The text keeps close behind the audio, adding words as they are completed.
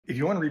If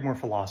you want to read more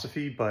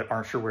philosophy but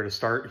aren't sure where to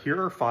start, here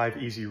are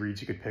 5 easy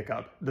reads you could pick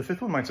up. The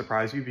fifth one might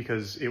surprise you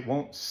because it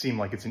won't seem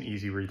like it's an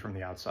easy read from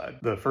the outside.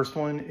 The first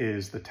one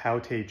is the Tao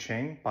Te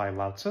Ching by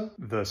Lao Tzu.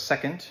 The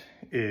second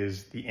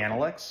is the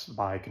Analects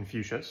by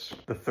Confucius.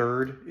 The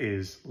third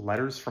is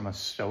Letters from a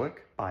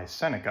Stoic by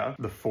Seneca.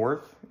 The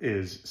fourth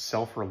is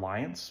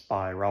Self-Reliance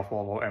by Ralph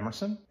Waldo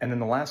Emerson. And then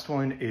the last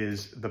one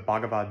is the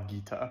Bhagavad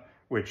Gita,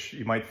 which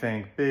you might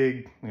think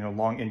big,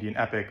 long Indian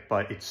epic,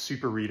 but it's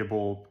super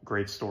readable,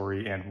 great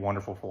story, and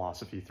wonderful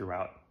philosophy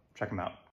throughout. Check them out.